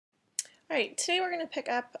All right, today we're going to pick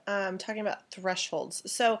up talking about thresholds.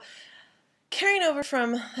 So, carrying over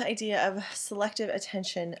from the idea of selective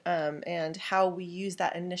attention and how we use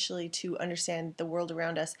that initially to understand the world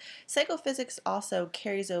around us, psychophysics also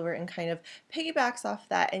carries over and kind of piggybacks off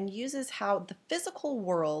that and uses how the physical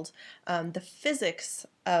world, the physics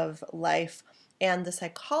of life, and the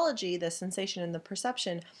psychology, the sensation and the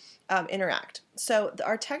perception interact. So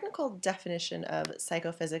our technical definition of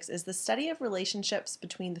psychophysics is the study of relationships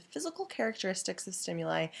between the physical characteristics of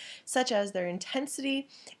stimuli, such as their intensity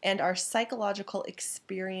and our psychological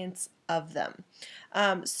experience of them.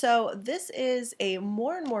 So this is a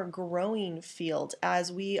more and more growing field as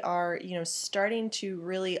we are, starting to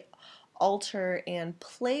really alter and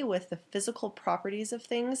play with the physical properties of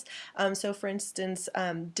things. So for instance,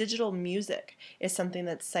 digital music is something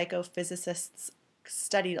that psychophysicists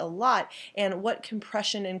studied a lot, and what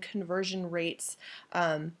compression and conversion rates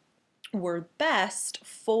were best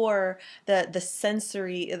for the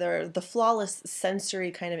sensory, the flawless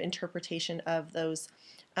sensory kind of interpretation of those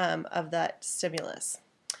of that stimulus.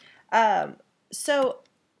 So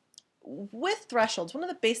with thresholds, one of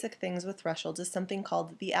the basic things with thresholds is something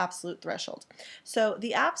called the absolute threshold. So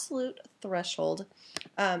the absolute threshold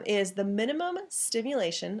is the minimum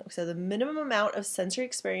stimulation, so the minimum amount of sensory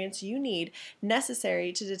experience you need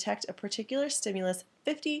necessary to detect a particular stimulus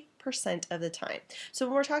 50% of the time. So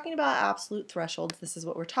when we're talking about absolute thresholds, this is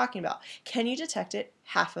what we're talking about. Can you detect it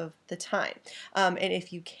half of the time? And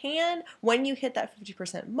if you can, when you hit that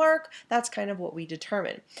 50% mark, that's kind of what we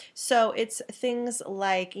determine. So it's things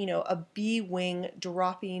like, a bee wing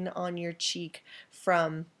dropping on your cheek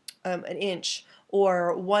from an inch,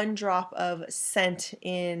 or one drop of scent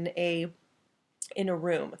in a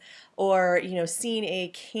room, or seeing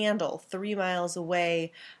a candle 3 miles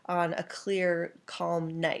away on a clear,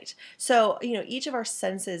 calm night. So each of our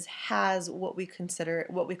senses has what we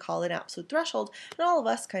call an absolute threshold, and all of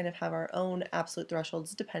us kind of have our own absolute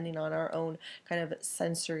thresholds depending on our own kind of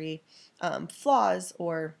sensory flaws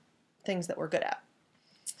or things that we're good at.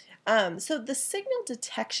 So the signal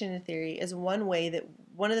detection theory is one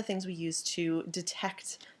of the things we use to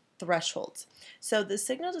detect thresholds. So the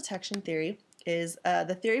signal detection theory is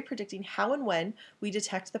the theory predicting how and when we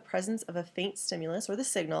detect the presence of a faint stimulus or the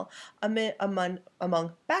signal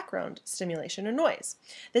among background stimulation or noise.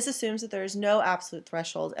 This assumes that there is no absolute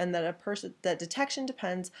threshold and that detection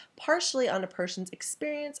depends partially on a person's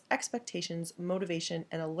experience, expectations, motivation,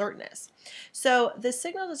 and alertness. So the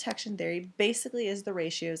signal detection theory basically is the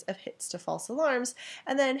ratios of hits to false alarms,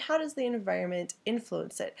 and then how does the environment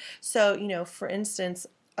influence it? So for instance,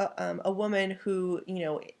 a woman who,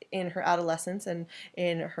 in her adolescence and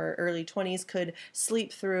in her early 20s could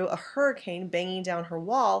sleep through a hurricane banging down her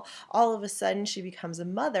wall. All of a sudden she becomes a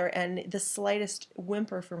mother, and the slightest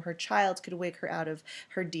whimper from her child could wake her out of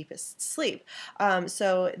her deepest sleep. Does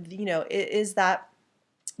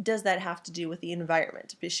that have to do with the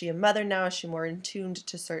environment? Is she a mother now? Is she more in tuned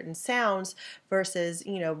to certain sounds versus,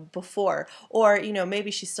 before? Or, maybe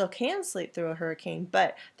she still can sleep through a hurricane,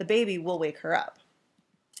 but the baby will wake her up.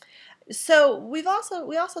 So we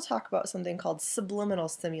also talk about something called subliminal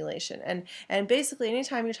stimulation, and basically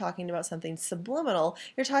anytime you're talking about something subliminal,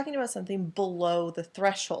 you're talking about something below the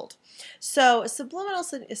threshold. So subliminal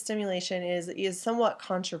stimulation is somewhat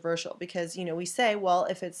controversial because we say, well,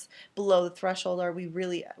 if it's below the threshold, are we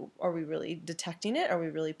really detecting it? Are we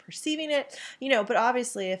really perceiving it? But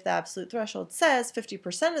obviously if the absolute threshold says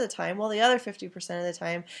 50% of the time, well, the other 50% of the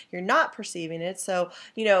time you're not perceiving it. So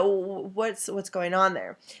what's going on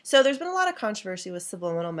there? So there's been a lot of controversy with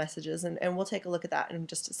subliminal messages, and we'll take a look at that in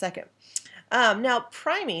just a second. Now,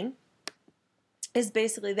 priming is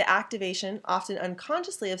basically the activation, often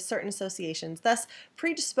unconsciously, of certain associations, thus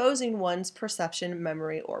predisposing one's perception,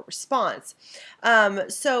 memory, or response.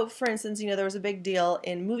 So, for instance, there was a big deal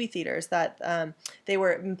in movie theaters that they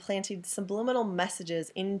were implanting subliminal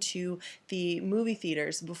messages into the movie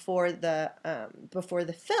theaters before the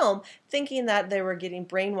film, thinking that they were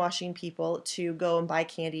brainwashing people to go and buy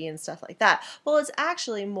candy and stuff like that. Well, it's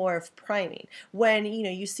actually more of priming. When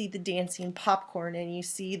you see the dancing popcorn and you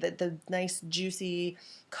see the nice juicy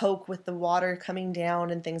Coke with the water coming down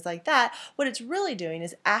and things like that, what it's really doing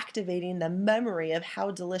is activating the memory of how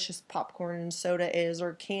delicious popcorn and soda is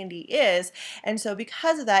or candy is, and so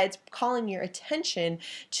because of that, it's calling your attention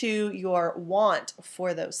to your want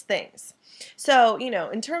for those things. So,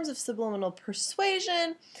 in terms of subliminal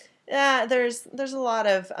persuasion, There's a lot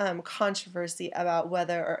of controversy about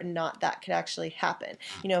whether or not that could actually happen.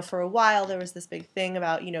 For a while there was this big thing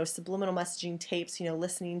about subliminal messaging tapes.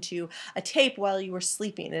 Listening to a tape while you were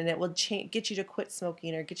sleeping, and it will get you to quit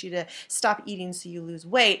smoking or get you to stop eating so you lose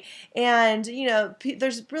weight. And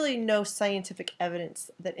there's really no scientific evidence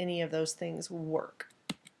that any of those things work.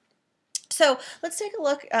 So let's take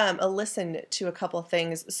a listen to a couple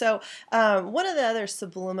things. So one of the other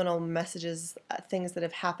subliminal messages, things that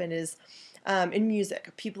have happened is in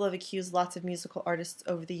music. People have accused lots of musical artists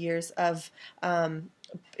over the years of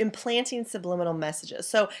implanting subliminal messages.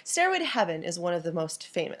 So Stairway to Heaven is one of the most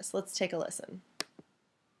famous. Let's take a listen.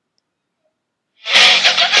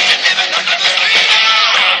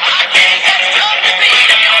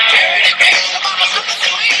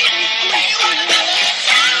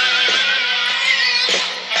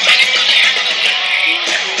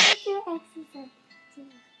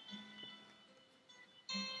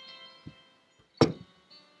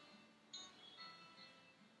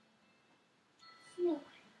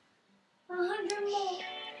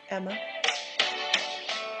 Emma.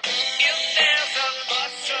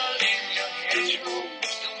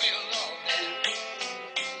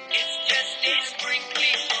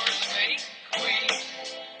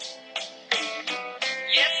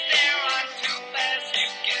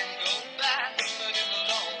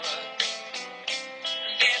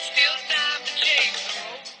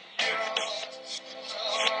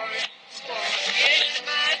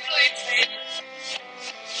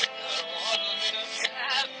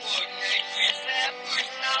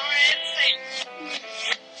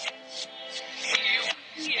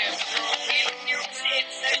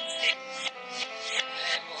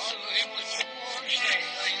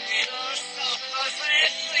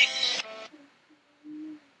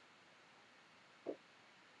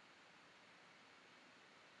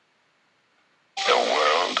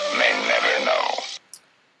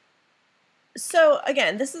 So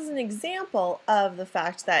again, this is an example of the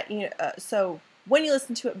fact that so when you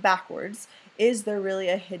listen to it backwards, is there really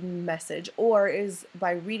a hidden message, or is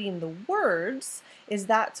by reading the words, is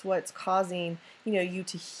that's what's causing you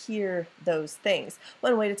to hear those things?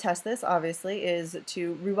 One way to test this, obviously, is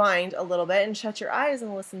to rewind a little bit and shut your eyes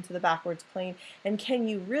and listen to the backwards playing, and can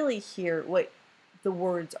you really hear what the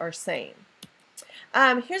words are saying?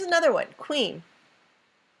 Here's another one, Queen.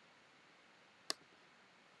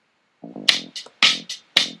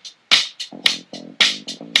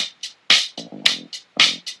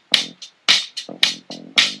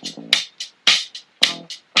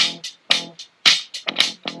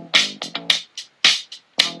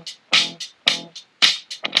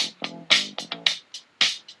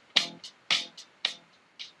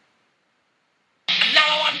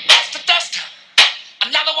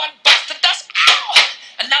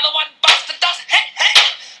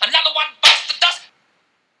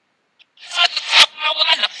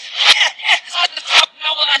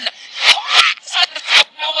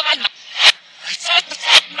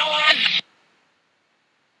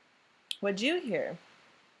 What'd you hear?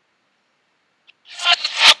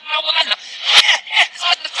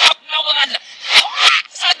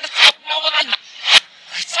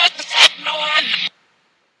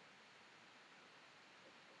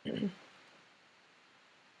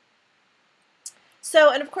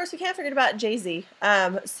 So, and of course, we can't forget about Jay-Z.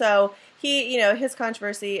 So he, his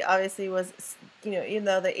controversy obviously was, even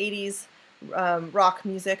though the 80s rock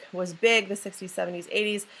music was big, the 60s, 70s,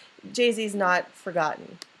 80s, Jay-Z's not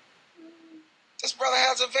forgotten. This brother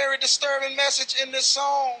has a very disturbing message in this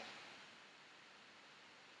song.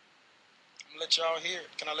 I'm gonna let y'all hear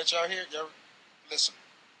it. Can I let y'all hear it? Y'all listen.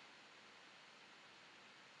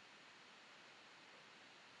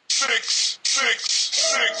 6, 6,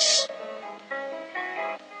 6.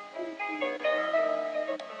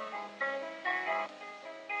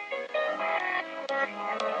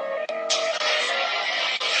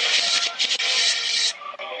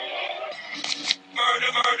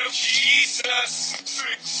 Murder, murder, Jesus.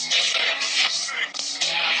 6, 6.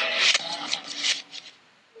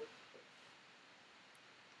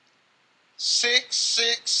 Six,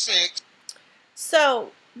 six, six.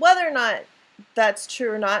 So whether or not that's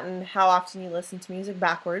true or not, and how often you listen to music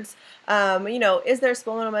backwards, is there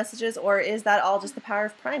subliminal messages, or is that all just the power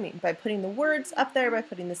of priming? By putting the words up there, by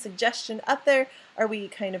putting the suggestion up there, are we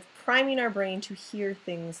kind of priming our brain to hear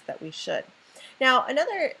things that we should? Now,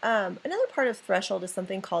 another part of threshold is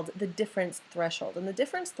something called the difference threshold. And the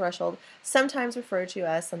difference threshold, sometimes referred to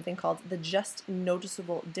as something called the just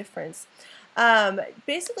noticeable difference,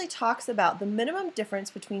 basically talks about the minimum difference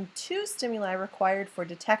between two stimuli required for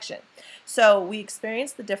detection. So we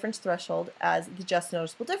experience the difference threshold as the just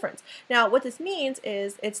noticeable difference. Now, what this means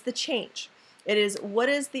is it's the change. It is what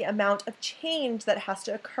is the amount of change that has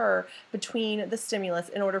to occur between the stimulus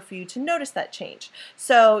in order for you to notice that change.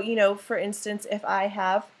 So, you know, for instance, if I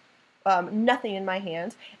have nothing in my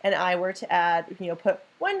hand and I were to add, put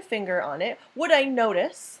one finger on it, would I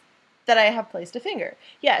notice that I have placed a finger?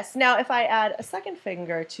 Yes. Now, if I add a second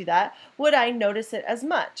finger to that, would I notice it as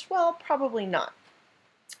much? Well, probably not.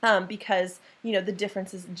 Because the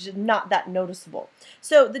difference is not that noticeable.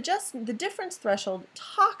 So the difference threshold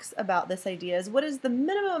talks about this idea as what is the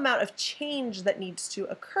minimum amount of change that needs to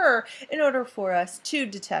occur in order for us to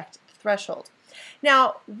detect the threshold.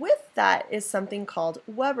 Now, with that is something called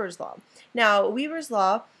Weber's law. Now, Weber's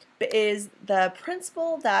law is the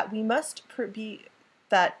principle that we must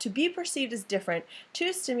that to be perceived as different,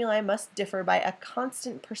 two stimuli must differ by a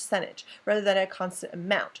constant percentage rather than a constant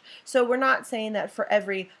amount. So we're not saying that for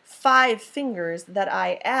every 5 fingers that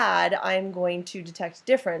I add, I'm going to detect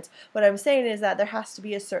difference. What I'm saying is that there has to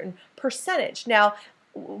be a certain percentage. Now,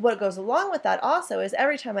 what goes along with that also is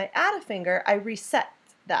every time I add a finger, I reset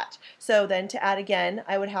that. So then to add again,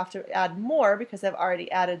 I would have to add more because I've already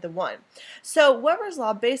added the one. So Weber's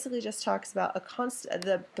law basically just talks about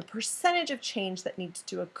the percentage of change that needs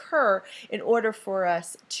to occur in order for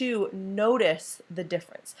us to notice the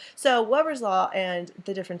difference. So Weber's law and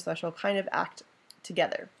the difference threshold kind of act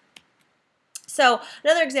together. So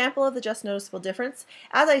another example of the just noticeable difference,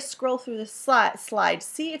 as I scroll through the slide,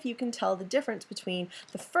 see if you can tell the difference between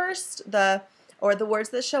the first, or the words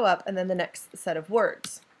that show up, and then the next set of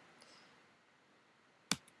words.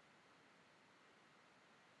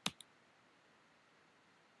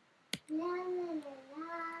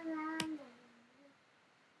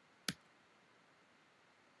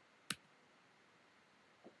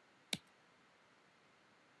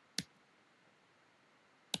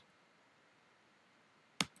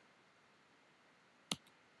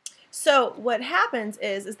 So what happens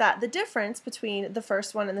is that the difference between the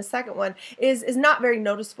first one and the second one is not very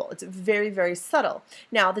noticeable. It's very, very subtle.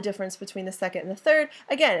 Now the difference between the second and the third,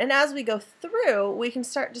 again, and as we go through, we can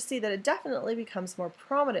start to see that it definitely becomes more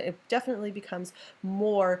prominent. It definitely becomes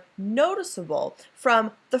more noticeable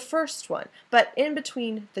from the first one. But in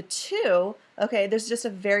between the two, okay, there's just a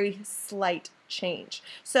very slight change.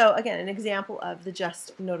 So again, an example of the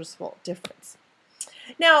just noticeable difference.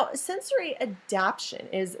 Now, sensory adaptation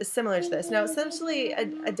is similar to this. Now, sensory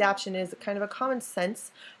adaptation is kind of a common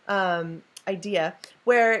sense idea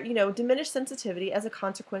where, diminished sensitivity as a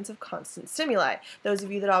consequence of constant stimuli. Those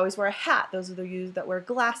of you that always wear a hat, those of you that wear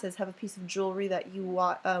glasses, have a piece of jewelry that you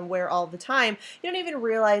wear all the time, you don't even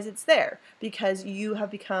realize it's there because you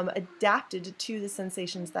have become adapted to the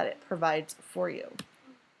sensations that it provides for you.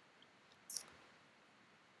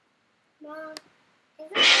 Mom,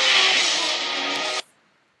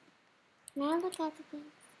 May I look at the piece?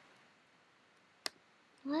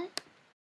 What?